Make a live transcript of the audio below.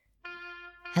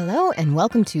Hello and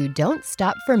welcome to Don't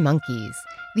Stop for Monkeys,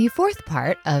 the fourth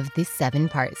part of the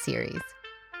 7-part series.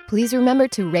 Please remember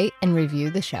to rate and review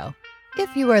the show.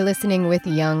 If you are listening with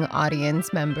young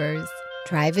audience members,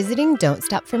 try visiting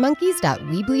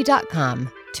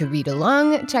don'tstopformonkeys.weebly.com to read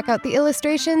along, check out the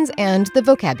illustrations, and the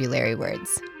vocabulary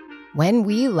words. When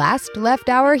we last left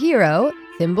our hero,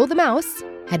 Thimble the Mouse,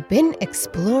 had been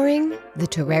exploring the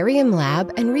Terrarium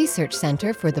Lab and Research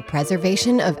Center for the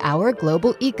Preservation of Our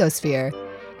Global Ecosphere,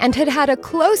 and had had a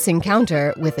close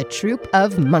encounter with a troop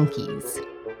of monkeys.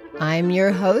 I'm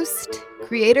your host,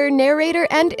 creator, narrator,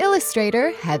 and illustrator,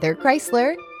 Heather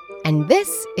Chrysler, and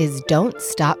this is Don't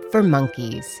Stop for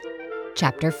Monkeys,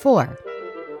 Chapter 4,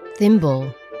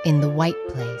 Thimble in the White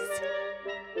Place.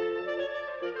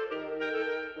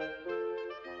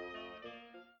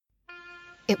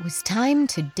 It was time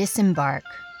to disembark.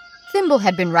 Thimble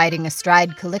had been riding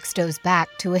astride Calixto's back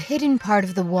to a hidden part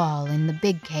of the wall in the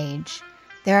big cage.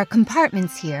 There are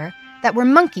compartments here that were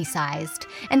monkey-sized,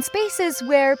 and spaces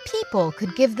where people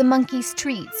could give the monkeys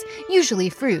treats, usually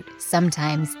fruit,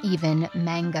 sometimes even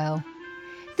mango.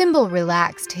 Thimble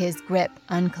relaxed his grip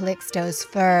on Calixto's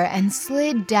fur and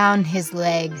slid down his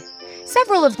leg.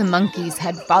 Several of the monkeys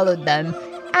had followed them,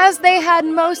 as they had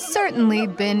most certainly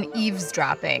been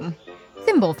eavesdropping.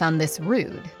 Thimble found this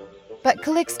rude, but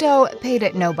Calixto paid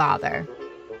it no bother.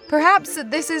 Perhaps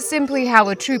this is simply how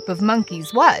a troop of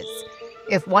monkeys was.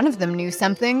 If one of them knew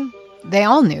something, they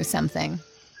all knew something.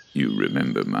 You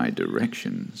remember my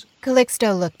directions.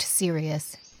 Calixto looked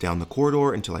serious. Down the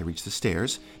corridor until I reach the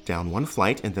stairs, down one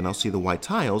flight, and then I'll see the white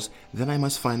tiles, then I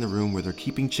must find the room where they're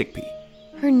keeping Chickpea.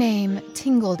 Her name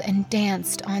tingled and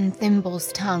danced on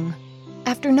Thimble's tongue.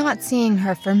 After not seeing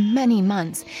her for many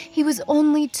months, he was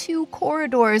only 2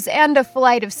 corridors and a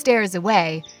flight of stairs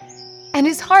away, and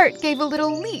his heart gave a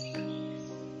little leap.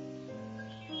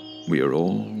 We are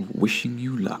all wishing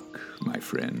you luck, my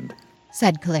friend,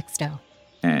 said Calixto.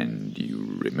 And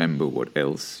you remember what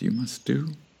else you must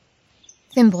do?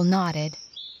 Thimble nodded.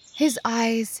 His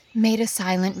eyes made a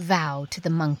silent vow to the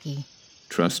monkey.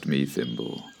 Trust me,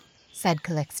 Thimble, said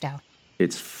Calixto.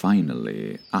 It's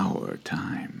finally our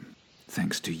time,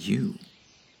 thanks to you.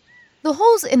 The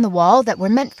holes in the wall that were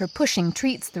meant for pushing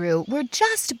treats through were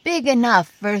just big enough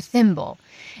for Thimble,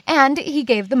 and he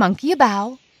gave the monkey a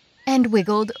bow and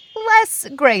wiggled less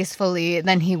gracefully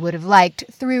than he would have liked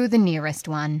through the nearest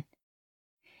one.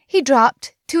 He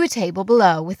dropped to a table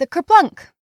below with a kerplunk.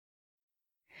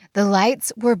 The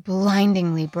lights were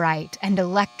blindingly bright and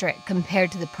electric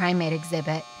compared to the primate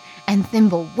exhibit, and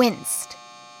Thimble winced.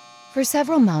 For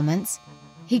several moments,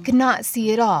 he could not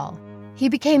see at all. He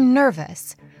became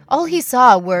nervous. All he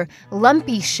saw were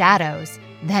lumpy shadows.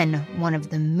 Then one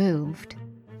of them moved.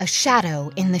 A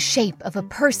shadow in the shape of a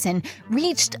person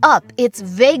reached up its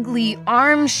vaguely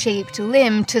arm-shaped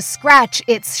limb to scratch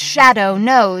its shadow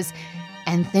nose,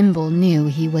 and Thimble knew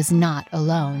he was not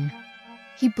alone.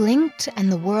 He blinked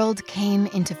and the world came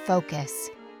into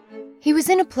focus. He was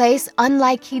in a place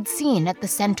unlike he'd seen at the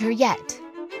center yet.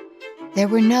 There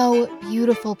were no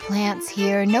beautiful plants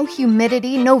here, no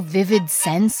humidity, no vivid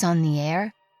scents on the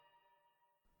air.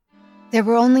 There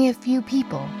were only a few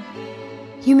people.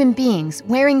 Human beings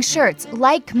wearing shirts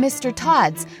like Mr.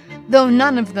 Todd's, though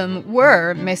none of them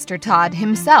were Mr. Todd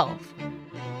himself.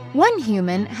 One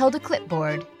human held a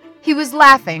clipboard. He was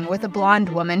laughing with a blonde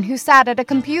woman who sat at a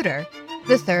computer.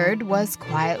 The third was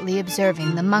quietly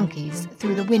observing the monkeys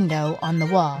through the window on the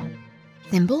wall.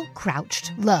 Thimble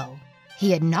crouched low.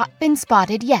 He had not been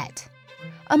spotted yet.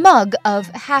 A mug of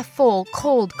half-full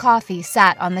cold coffee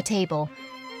sat on the table.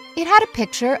 It had a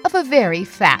picture of a very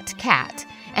fat cat,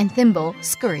 and Thimble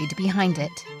scurried behind it.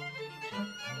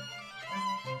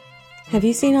 Have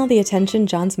you seen all the attention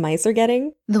John's mice are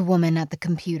getting? The woman at the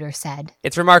computer said.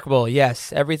 It's remarkable,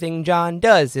 yes. Everything John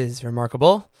does is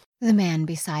remarkable. The man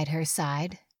beside her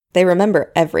sighed. They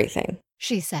remember everything,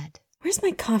 she said. Where's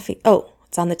my coffee? Oh,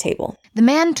 it's on the table. The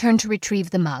man turned to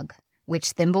retrieve the mug,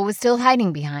 which Thimble was still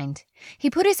hiding behind. He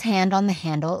put his hand on the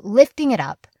handle, lifting it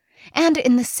up. And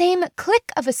in the same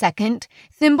click of a second,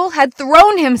 Thimble had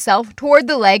thrown himself toward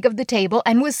the leg of the table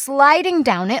and was sliding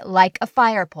down it like a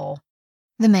fire pole.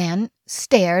 The man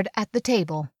stared at the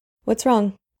table. What's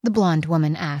wrong? The blonde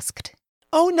woman asked.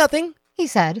 Oh, nothing, he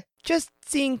said. Just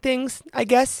seeing things, I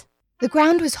guess. The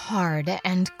ground was hard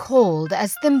and cold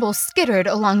as Thimble skittered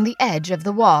along the edge of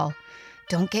the wall.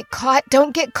 Don't get caught,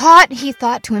 he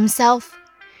thought to himself.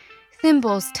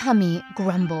 Thimble's tummy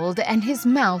grumbled and his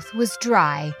mouth was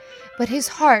dry, but his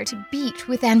heart beat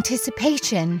with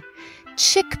anticipation.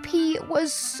 Chickpea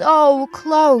was so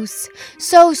close.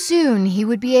 So soon he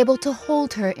would be able to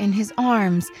hold her in his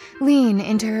arms, lean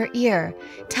into her ear,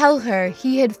 tell her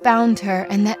he had found her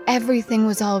and that everything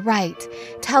was all right,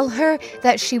 tell her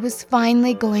that she was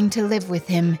finally going to live with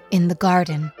him in the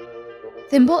garden.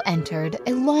 Thimble entered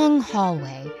a long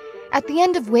hallway, at the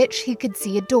end of which he could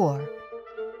see a door.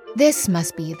 This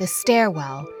must be the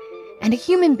stairwell, and a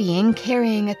human being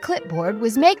carrying a clipboard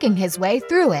was making his way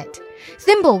through it.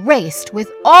 Thimble raced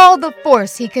with all the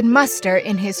force he could muster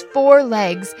in his 4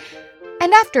 legs,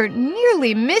 and after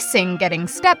nearly missing getting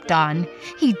stepped on,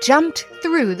 he jumped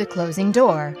through the closing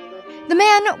door. The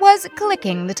man was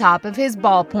clicking the top of his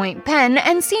ballpoint pen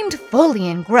and seemed fully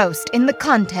engrossed in the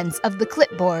contents of the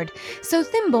clipboard, so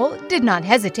Thimble did not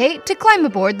hesitate to climb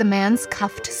aboard the man's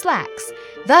cuffed slacks.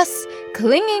 Thus,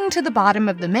 clinging to the bottom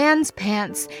of the man's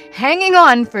pants, hanging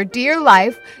on for dear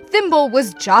life, Thimble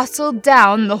was jostled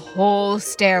down the whole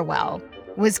stairwell,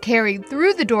 was carried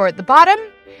through the door at the bottom,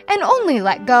 and only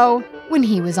let go when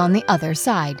he was on the other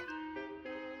side.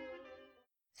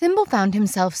 Thimble found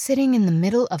himself sitting in the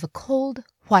middle of a cold,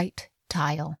 white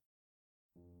tile.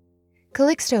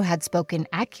 Calixto had spoken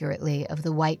accurately of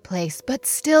the white place, but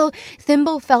still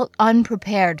Thimble felt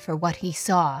unprepared for what he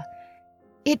saw.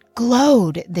 It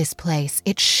glowed, this place.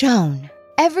 It shone.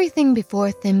 Everything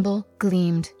before Thimble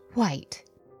gleamed white.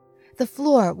 The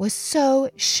floor was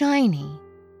so shiny.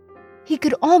 He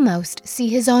could almost see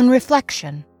his own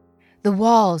reflection. The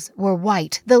walls were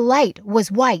white. The light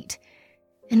was white.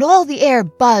 And all the air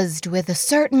buzzed with a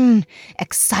certain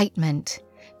excitement.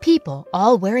 People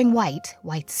all wearing white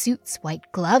suits, white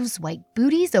gloves, white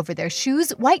booties over their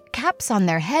shoes, white caps on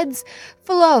their heads,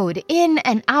 flowed in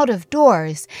and out of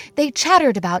doors. They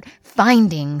chattered about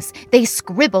findings. They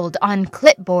scribbled on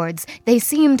clipboards. They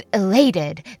seemed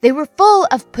elated. They were full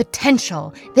of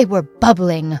potential. They were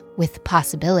bubbling with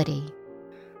possibility.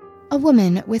 A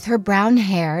woman with her brown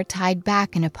hair tied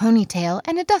back in a ponytail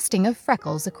and a dusting of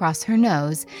freckles across her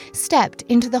nose stepped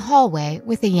into the hallway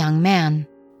with a young man.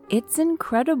 It's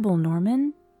incredible,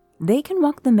 Norman. They can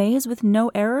walk the maze with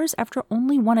no errors after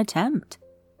only 1 attempt.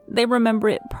 They remember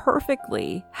it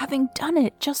perfectly, having done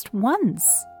it just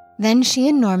once. Then she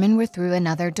and Norman were through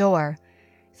another door.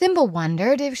 Thimble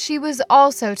wondered if she was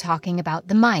also talking about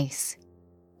the mice.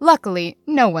 Luckily,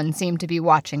 no one seemed to be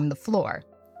watching the floor.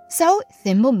 So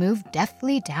Thimble moved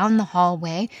deftly down the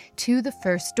hallway to the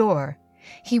first door.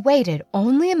 He waited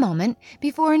only a moment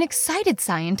before an excited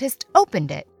scientist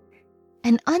opened it,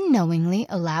 and unknowingly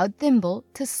allowed Thimble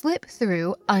to slip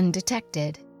through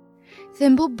undetected.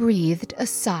 Thimble breathed a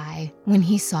sigh when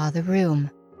he saw the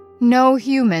room. No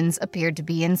humans appeared to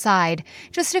be inside,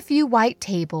 just a few white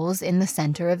tables in the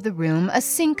center of the room, a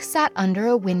sink sat under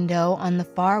a window on the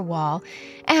far wall,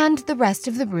 and the rest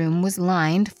of the room was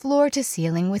lined floor to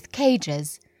ceiling with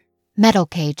cages. Metal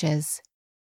cages.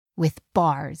 With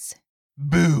bars.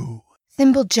 Boo!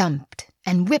 Thimble jumped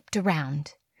and whipped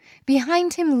around.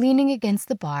 Behind him, leaning against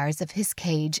the bars of his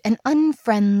cage, an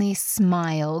unfriendly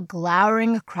smile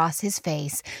glowering across his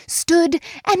face, stood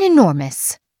an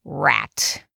enormous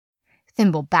rat.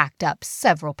 Thimble backed up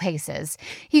several paces.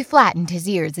 He flattened his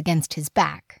ears against his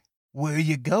back. "Where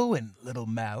you going, little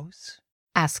mouse?"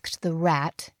 asked the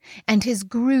rat, and his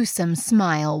gruesome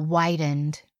smile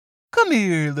widened. "Come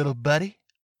here, little buddy.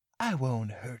 I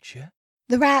won't hurt you."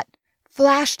 The rat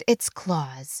flashed its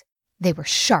claws. They were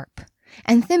sharp,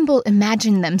 and Thimble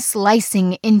imagined them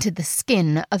slicing into the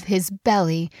skin of his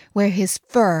belly where his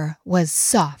fur was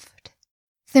soft.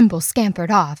 Thimble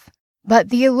scampered off, but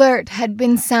the alert had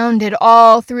been sounded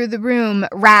all through the room.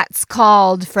 Rats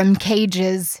called from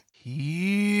cages.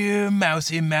 "Here,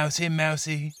 mousy, mousy,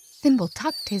 mousy." Thimble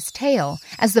tucked his tail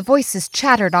as the voices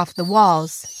chattered off the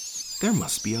walls. There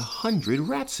must be 100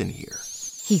 rats in here,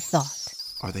 he thought.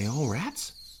 Are they all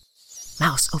rats?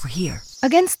 Mouse, over here.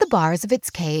 Against the bars of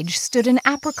its cage stood an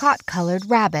apricot-colored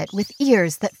rabbit with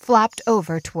ears that flapped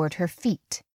over toward her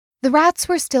feet. The rats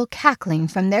were still cackling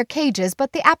from their cages,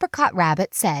 but the apricot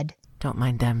rabbit said, "Don't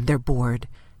mind them. They're bored.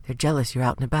 They're jealous you're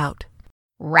out and about."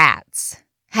 Rats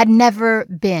had never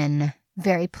been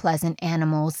very pleasant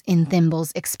animals in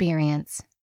Thimble's experience.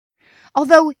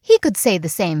 Although he could say the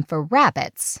same for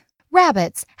rabbits.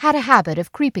 Rabbits had a habit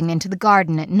of creeping into the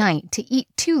garden at night to eat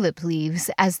tulip leaves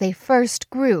as they first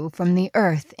grew from the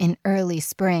earth in early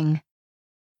spring.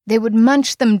 They would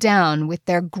munch them down with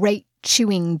their great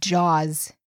chewing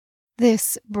jaws.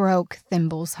 This broke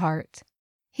Thimble's heart.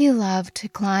 He loved to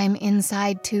climb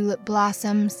inside tulip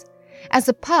blossoms. As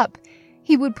a pup,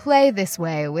 he would play this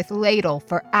way with Ladle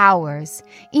for hours.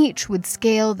 Each would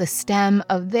scale the stem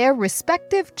of their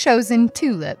respective chosen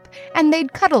tulip, and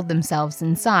they'd cuddle themselves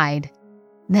inside.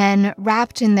 Then,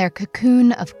 wrapped in their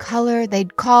cocoon of color,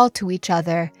 they'd call to each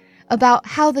other about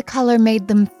how the color made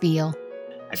them feel.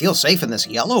 I feel safe in this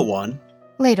yellow one.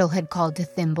 Ladle had called to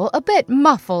Thimble, a bit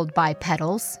muffled by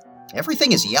Petals.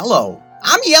 Everything is yellow.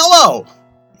 I'm yellow!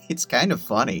 It's kind of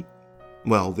funny.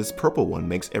 Well, this purple one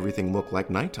makes everything look like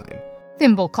nighttime.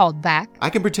 Thimble called back. I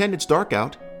can pretend it's dark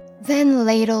out. Then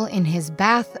Ladle in his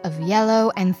bath of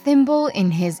yellow and Thimble in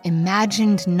his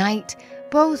imagined night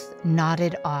both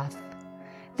nodded off.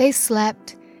 They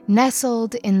slept,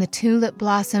 nestled in the tulip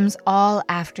blossoms all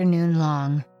afternoon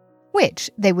long, which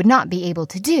they would not be able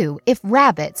to do if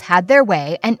rabbits had their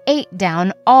way and ate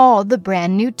down all the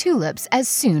brand new tulips as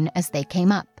soon as they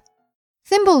came up.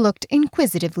 Thimble looked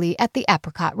inquisitively at the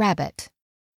apricot rabbit.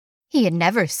 He had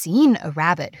never seen a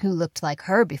rabbit who looked like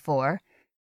her before.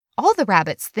 All the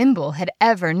rabbits Thimble had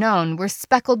ever known were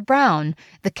speckled brown,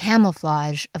 the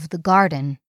camouflage of the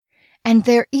garden. And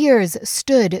their ears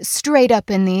stood straight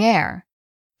up in the air.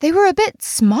 They were a bit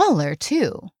smaller,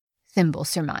 too, Thimble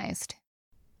surmised.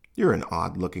 You're an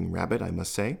odd-looking rabbit, I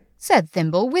must say, said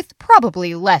Thimble with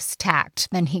probably less tact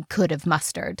than he could have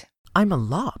mustered. I'm a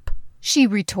lop, she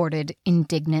retorted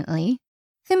indignantly.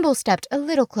 Thimble stepped a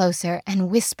little closer and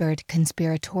whispered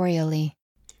conspiratorially.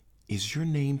 Is your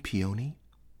name Peony?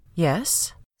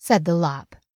 Yes, said the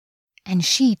lop. And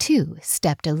she, too,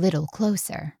 stepped a little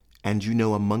closer. And you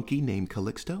know a monkey named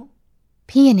Calixto?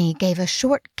 Peony gave a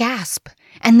short gasp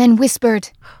and then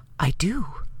whispered, I do.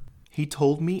 He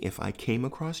told me if I came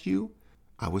across you,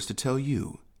 I was to tell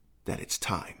you that it's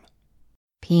time.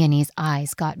 Peony's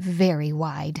eyes got very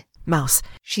wide. Mouse,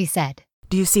 she said.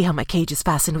 Do you see how my cage is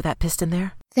fastened with that piston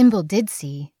there? Thimble did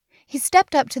see. He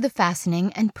stepped up to the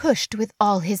fastening and pushed with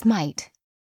all his might.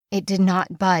 It did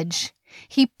not budge.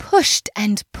 He pushed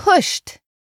and pushed.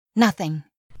 Nothing.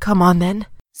 Come on, then,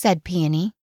 said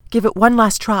Peony. Give it one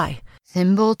last try.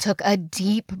 Thimble took a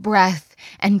deep breath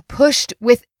and pushed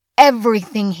with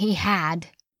everything he had.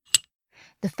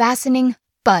 The fastening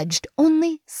budged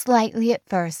only slightly at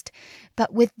first,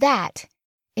 but with that,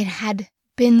 it had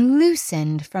been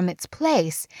loosened from its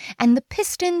place, and the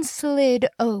piston slid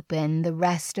open the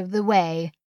rest of the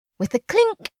way. With a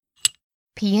clink,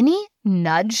 Peony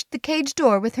nudged the cage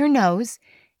door with her nose,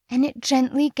 and it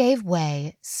gently gave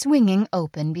way, swinging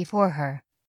open before her.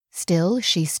 Still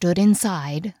she stood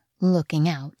inside, looking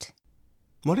out.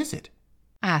 What is it?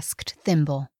 asked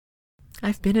Thimble.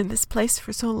 I've been in this place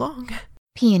for so long,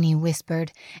 Peony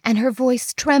whispered, and her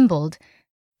voice trembled,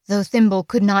 though Thimble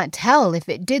could not tell if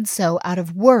it did so out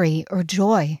of worry or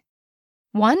joy.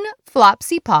 One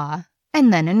flopsy paw,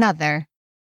 and then another.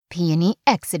 Peony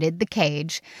exited the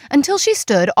cage until she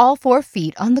stood all 4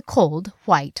 feet on the cold,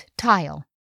 white tile.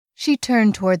 She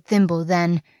turned toward Thimble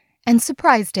then, and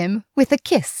surprised him with a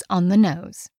kiss on the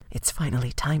nose. It's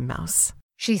finally time, Mouse,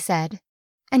 she said,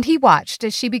 and he watched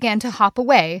as she began to hop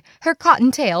away, her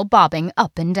cotton tail bobbing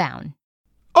up and down.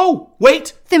 Oh,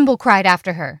 wait! Thimble cried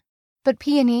after her, but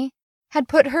Peony had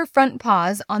put her front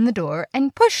paws on the door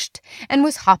and pushed and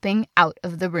was hopping out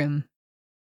of the room.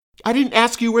 I didn't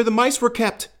ask you where the mice were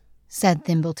kept, said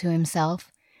Thimble to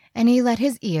himself, and he let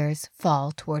his ears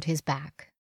fall toward his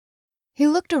back. He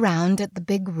looked around at the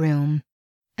big room,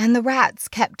 and the rats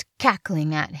kept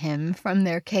cackling at him from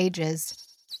their cages.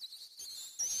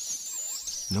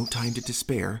 No time to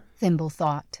despair, Thimble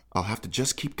thought. I'll have to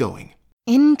just keep going.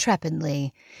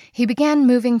 Intrepidly, he began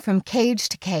moving from cage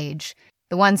to cage,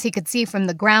 the ones he could see from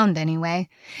the ground anyway,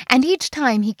 and each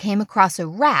time he came across a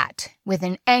rat with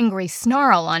an angry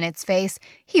snarl on its face,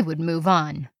 he would move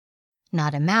on.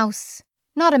 Not a mouse,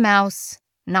 not a mouse,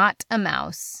 not a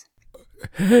mouse.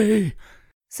 Hey,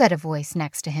 said a voice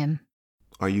next to him.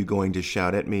 Are you going to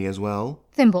shout at me as well?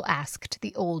 Thimble asked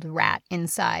the old rat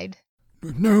inside.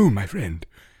 No, my friend,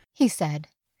 he said,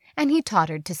 and he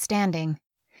tottered to standing.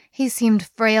 He seemed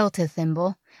frail to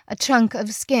Thimble. A chunk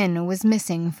of skin was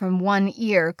missing from one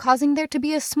ear, causing there to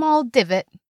be a small divot.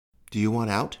 Do you want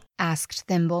out? asked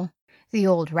Thimble. The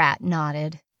old rat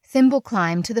nodded. Thimble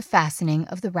climbed to the fastening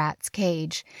of the rat's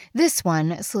cage. This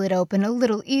one slid open a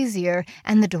little easier,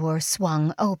 and the door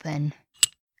swung open.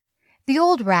 The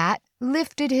old rat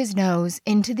lifted his nose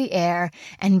into the air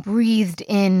and breathed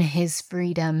in his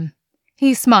freedom.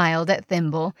 He smiled at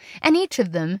Thimble, and each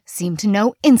of them seemed to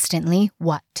know instantly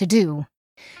what to do.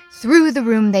 Through the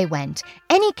room they went,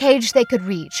 any cage they could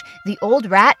reach. The old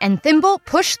rat and Thimble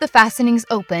pushed the fastenings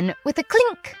open with a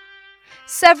clink.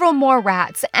 Several more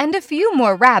rats and a few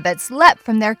more rabbits leapt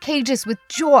from their cages with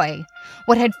joy.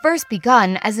 What had first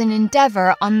begun as an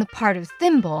endeavor on the part of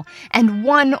Thimble and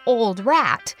one old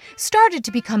rat started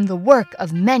to become the work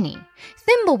of many.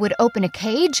 Thimble would open a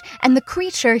cage, and the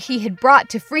creature he had brought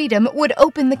to freedom would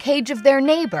open the cage of their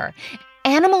neighbor.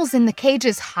 Animals in the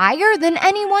cages higher than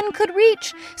anyone could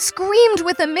reach screamed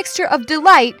with a mixture of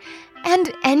delight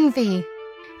and envy.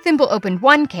 Thimble opened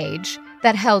one cage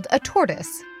that held a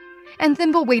tortoise, and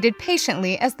Thimble waited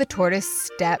patiently as the tortoise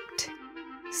stepped,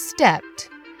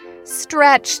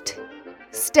 stretched,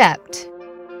 stepped,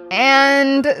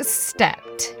 and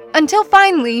stepped, until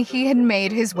finally he had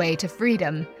made his way to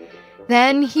freedom.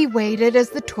 Then he waited as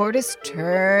the tortoise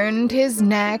turned his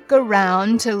neck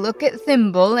around to look at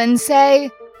Thimble and say,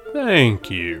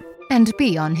 "Thank you," and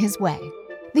be on his way.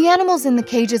 The animals in the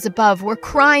cages above were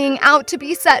crying out to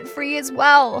be set free as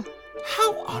well.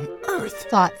 How on earth?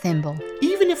 Thought Thimble.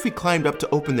 Even if we climbed up to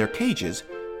open their cages,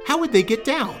 how would they get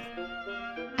down?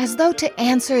 As though to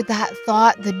answer that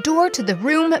thought, the door to the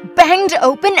room banged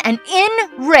open and in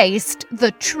raced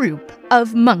the troop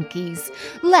of monkeys,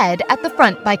 led at the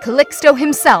front by Calixto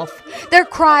himself. Their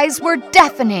cries were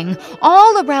deafening.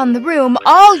 All around the room,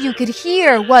 all you could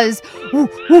hear was, "Ooh,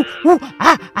 ooh, ooh,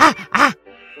 ah, ah, ah."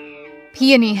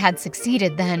 Peony had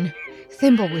succeeded then.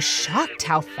 Thimble was shocked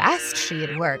how fast she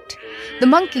had worked. The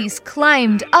monkeys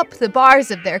climbed up the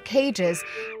bars of their cages.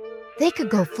 They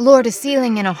could go floor to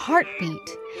ceiling in a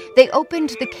heartbeat. They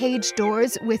opened the cage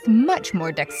doors with much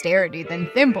more dexterity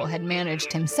than Thimble had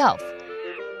managed himself.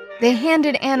 They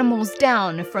handed animals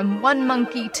down from one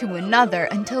monkey to another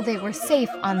until they were safe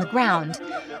on the ground.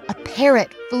 A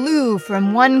parrot flew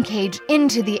from one cage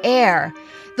into the air.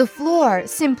 The floor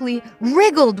simply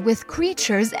wriggled with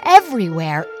creatures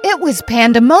everywhere. It was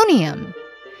pandemonium.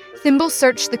 Thimble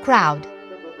searched the crowd.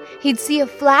 He'd see a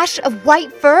flash of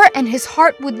white fur and his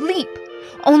heart would leap,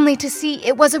 only to see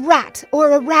it was a rat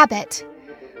or a rabbit.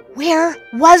 Where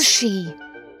was she?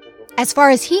 As far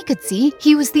as he could see,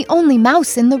 he was the only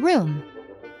mouse in the room.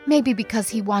 Maybe because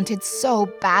he wanted so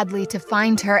badly to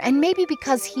find her, and maybe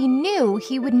because he knew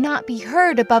he would not be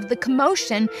heard above the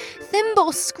commotion,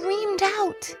 Thimble screamed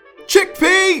out,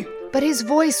 "Chickpea!" But his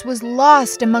voice was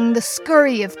lost among the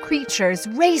scurry of creatures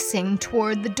racing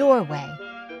toward the doorway.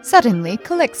 Suddenly,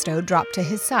 Calixto dropped to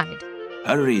his side.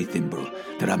 Hurry, Thimble.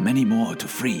 There are many more to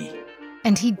free.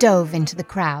 And he dove into the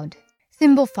crowd.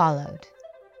 Thimble followed.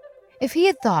 If he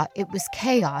had thought it was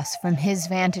chaos from his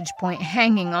vantage point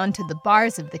hanging onto the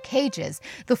bars of the cages,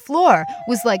 the floor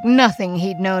was like nothing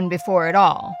he'd known before at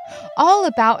all. All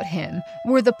about him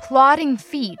were the plodding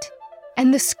feet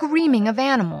and the screaming of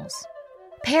animals.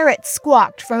 Parrots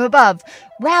squawked from above,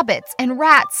 rabbits and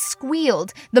rats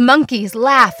squealed, the monkeys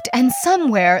laughed, and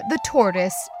somewhere the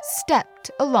tortoise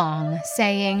stepped along,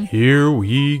 saying, "Here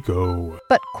we go,"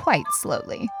 but quite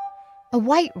slowly. A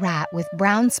white rat with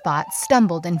brown spots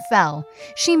stumbled and fell.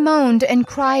 She moaned and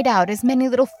cried out as many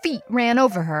little feet ran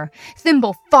over her.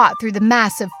 Thimble fought through the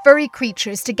mass of furry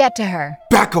creatures to get to her.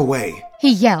 "Back away!" he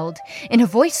yelled, in a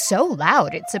voice so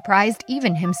loud it surprised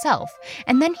even himself,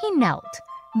 and then he knelt,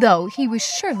 though he was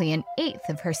surely an eighth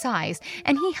of her size,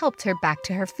 and he helped her back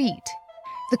to her feet.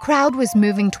 The crowd was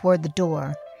moving toward the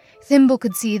door. Thimble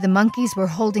could see the monkeys were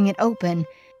holding it open,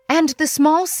 and the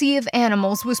small sea of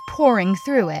animals was pouring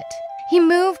through it. He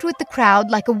moved with the crowd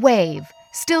like a wave,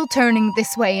 still turning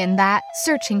this way and that,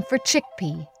 searching for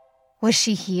Chickpea. Was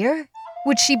she here?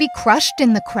 Would she be crushed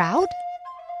in the crowd?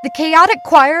 The chaotic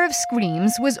choir of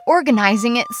screams was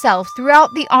organizing itself throughout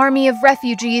the army of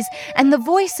refugees, and the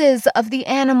voices of the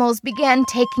animals began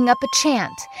taking up a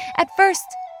chant. At first,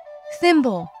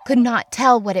 Thimble could not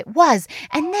tell what it was,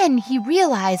 and then he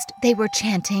realized they were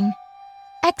chanting,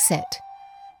 "Exit,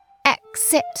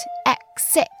 exit,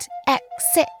 exit,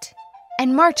 exit,"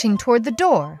 and marching toward the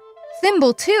door.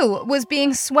 Thimble, too, was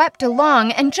being swept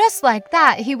along, and just like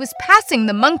that, he was passing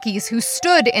the monkeys who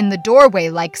stood in the doorway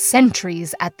like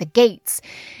sentries at the gates,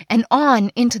 and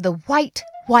on into the white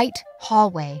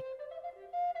hallway.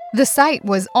 The sight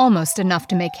was almost enough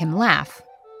to make him laugh,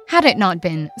 had it not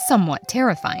been somewhat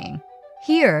terrifying.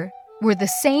 Here were the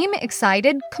same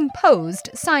excited, composed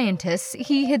scientists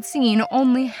he had seen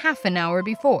only half an hour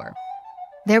before.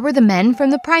 There were the men from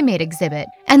the primate exhibit,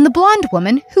 and the blonde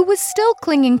woman who was still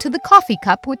clinging to the coffee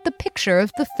cup with the picture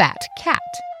of the fat cat.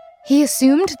 He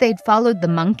assumed they'd followed the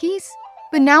monkeys,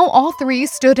 but now all three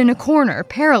stood in a corner,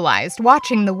 paralyzed,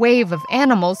 watching the wave of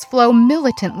animals flow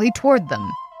militantly toward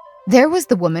them. There was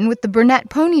the woman with the brunette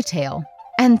ponytail,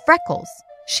 and freckles.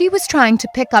 She was trying to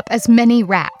pick up as many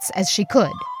rats as she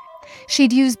could.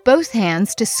 She'd use both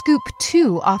hands to scoop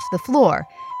 2 off the floor,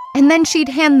 and then she'd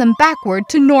hand them backward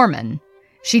to Norman.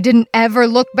 She didn't ever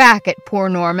look back at poor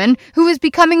Norman, who was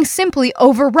becoming simply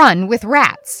overrun with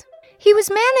rats. He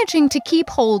was managing to keep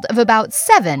hold of about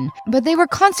 7, but they were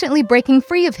constantly breaking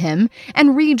free of him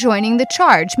and rejoining the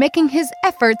charge, making his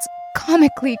efforts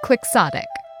comically quixotic.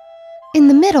 In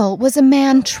the middle was a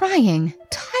man trying,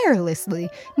 tirelessly,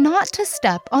 not to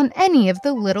step on any of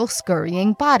the little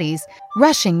scurrying bodies,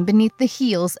 rushing beneath the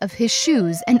heels of his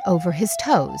shoes and over his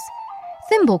toes.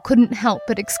 Thimble couldn't help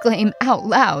but exclaim out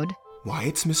loud, "Why,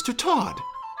 it's Mr. Todd!"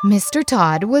 Mr.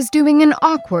 Todd was doing an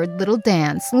awkward little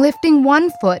dance, lifting one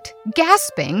foot,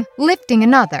 gasping, lifting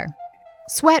another.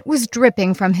 Sweat was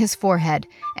dripping from his forehead,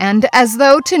 and as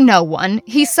though to no one,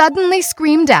 he suddenly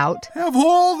screamed out, "Have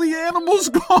all the animals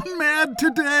gone mad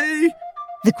today?"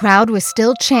 The crowd was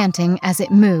still chanting as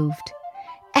it moved.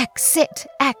 "Exit,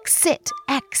 exit,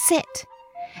 exit!"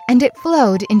 And it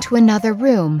flowed into another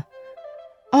room.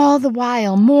 All the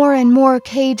while, more and more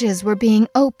cages were being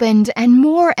opened and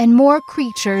more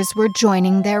creatures were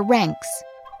joining their ranks.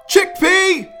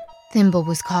 "Chickpea!" Thimble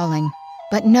was calling,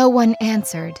 but no one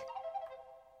answered.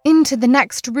 Into the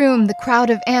next room the crowd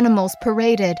of animals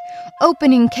paraded,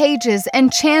 opening cages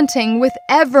and chanting with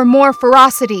ever more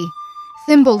ferocity.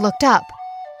 Thimble looked up.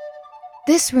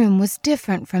 This room was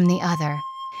different from the other.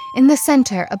 In the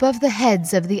center, above the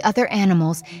heads of the other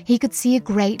animals, he could see a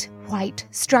great white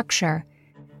structure.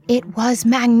 It was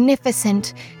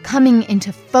magnificent, coming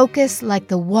into focus like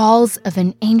the walls of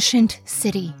an ancient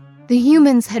city. The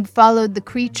humans had followed the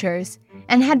creatures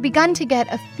and had begun to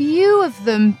get a few of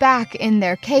them back in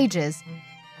their cages.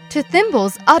 To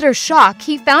Thimble's utter shock,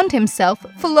 he found himself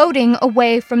floating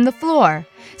away from the floor.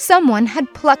 Someone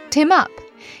had plucked him up.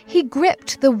 He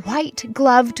gripped the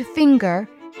white-gloved finger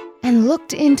and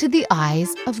looked into the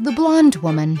eyes of the blonde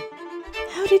woman.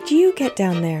 "How did you get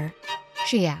down there?"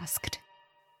 she asked.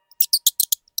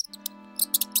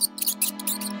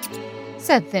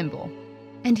 Said Thimble,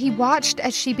 and he watched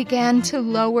as she began to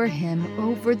lower him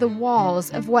over the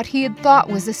walls of what he had thought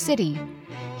was a city.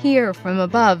 Here from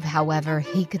above, however,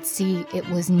 he could see it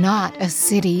was not a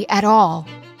city at all.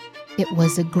 It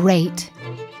was a great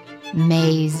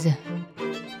maze.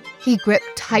 He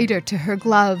gripped tighter to her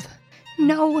glove.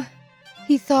 No,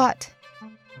 he thought.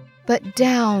 But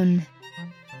down,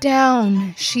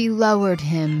 down she lowered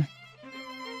him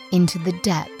into the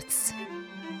depths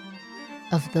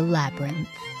of the labyrinth.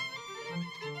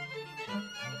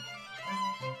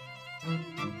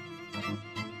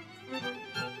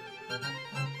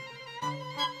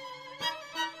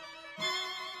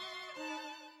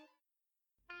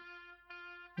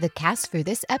 The cast for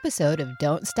this episode of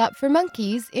Don't Stop for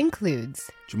Monkeys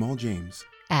includes Jamal James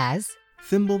as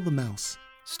Thimble the Mouse,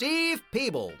 Steve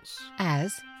Peebles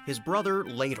as his brother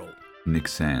Ladle, Nick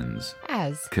Sands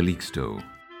as Calixto,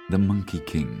 the Monkey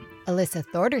King, Alyssa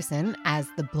Thorderson as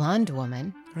the blonde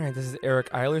woman. All right, this is Eric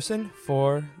Eilerson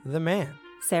for The Man.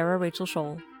 Sarah Rachel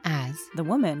Scholl as the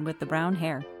woman with the brown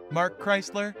hair. Mark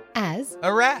Chrysler as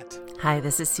a rat. Hi,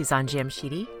 this is Suzanne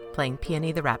Jamshidi, playing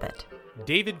Peony the Rabbit.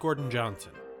 David Gordon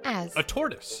Johnson as a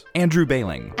tortoise. Andrew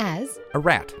Bailing as a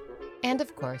rat. and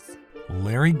of course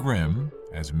Larry Grimm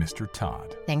as Mr.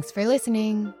 Todd. Thanks for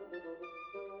listening.